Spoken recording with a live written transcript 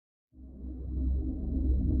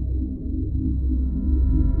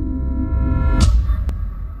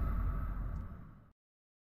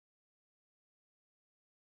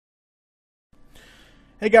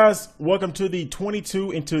Hey guys, welcome to the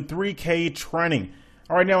 22 into 3K training.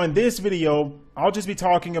 All right, now in this video, I'll just be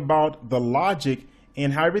talking about the logic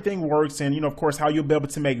and how everything works and, of course, how you'll be able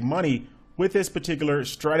to make money with this particular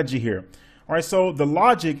strategy here. All right, so the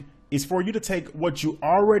logic is for you to take what you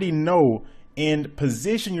already know and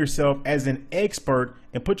position yourself as an expert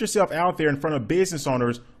and put yourself out there in front of business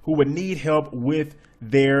owners who would need help with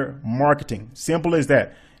their marketing. Simple as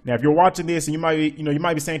that. Now, if you're watching this and you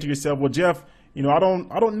might be saying to yourself, well, Jeff, I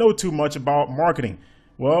don't know too much about marketing.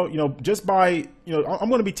 Well, just by, I'm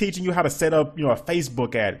going to be teaching you how to set up, a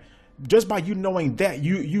Facebook ad. Just by you knowing that,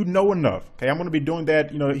 you know enough. Okay, I'm going to be doing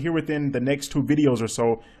that, here within the next 2 videos or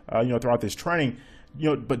so, throughout this training.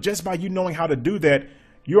 But just by you knowing how to do that,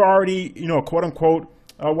 you're already, quote unquote,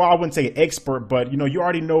 well, I wouldn't say expert, but you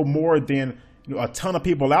already know more than a ton of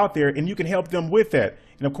people out there, and you can help them with that.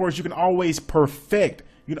 And of course, you can always perfect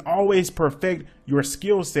your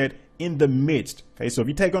skill set in the midst. Okay, so if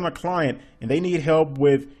you take on a client and they need help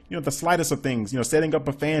with the slightest of things, setting up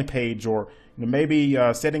a fan page, or maybe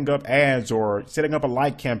setting up ads, or setting up a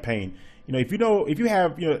like campaign, if you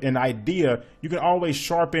have an idea, you can always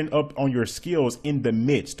sharpen up on your skills in the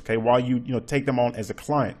midst, okay, while you take them on as a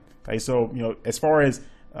client. Okay, so as far as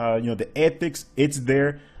the ethics, it's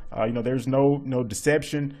there. There's no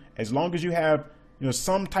deception. As long as you have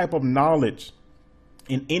some type of knowledge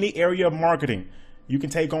in any area of marketing, you can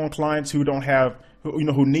take on clients who don't have,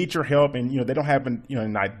 who need your help, and they don't have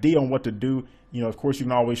an idea on what to do. Of course, you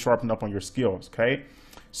can always sharpen up on your skills. Okay,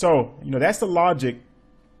 so that's the logic.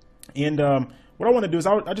 And what I want to do is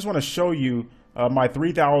I just want to show you my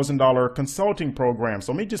 $3,000 consulting program.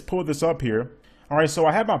 So let me just pull this up here. All right, so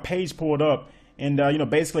I have my page pulled up, and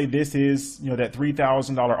basically this is that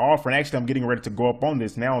 $3,000 offer. And actually, I'm getting ready to go up on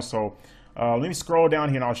this now. So let me scroll down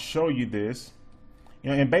here and I'll show you this.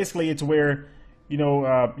 And basically it's where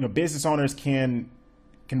business owners can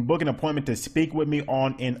book an appointment to speak with me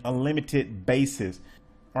on an unlimited basis.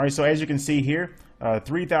 All right, so as you can see here,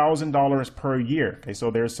 $3,000 per year. Okay,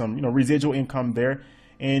 so there's some residual income there,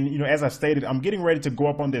 and as I stated, I'm getting ready to go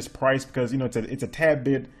up on this price because it's a tad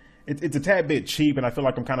bit cheap, and I feel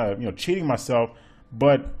like I'm kind of cheating myself.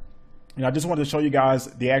 But I just wanted to show you guys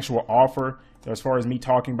the actual offer as far as me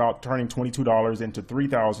talking about turning $22 into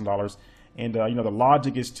 $3,000. And the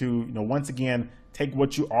logic is to once again take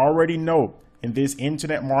what you already know in this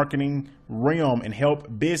internet marketing realm and help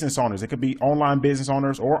business owners. It could be online business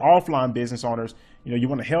owners or offline business owners. You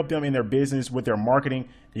want to help them in their business with their marketing.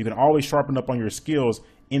 You can always sharpen up on your skills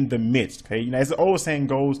in the midst. Okay, as the old saying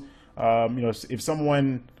goes, if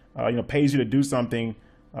someone pays you to do something,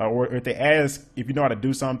 or if they ask if you know how to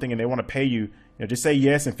do something and they want to pay you, just say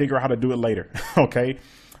yes and figure out how to do it later. Okay,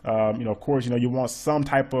 of course, you want some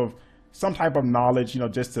type of knowledge,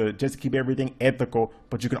 just to keep everything ethical,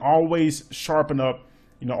 but you can always sharpen up,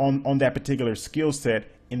 on that particular skill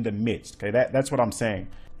set in the midst. Okay, that's what I'm saying.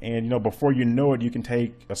 And before you know it, you can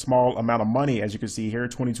take a small amount of money, as you can see here,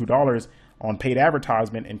 $22 on paid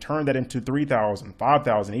advertisement, and turn that into $3,000,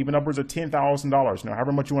 $5,000, even upwards of $10,000.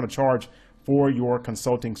 However much you want to charge for your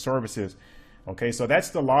consulting services. Okay, so that's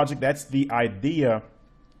the logic, that's the idea.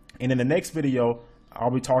 And in the next video, I'll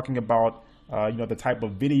be talking about the type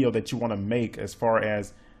of video that you want to make as far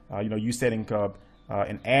as you setting up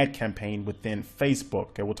an ad campaign within Facebook.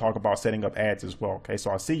 Okay, we'll talk about setting up ads as well. Okay, so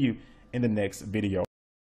I'll see you in the next video.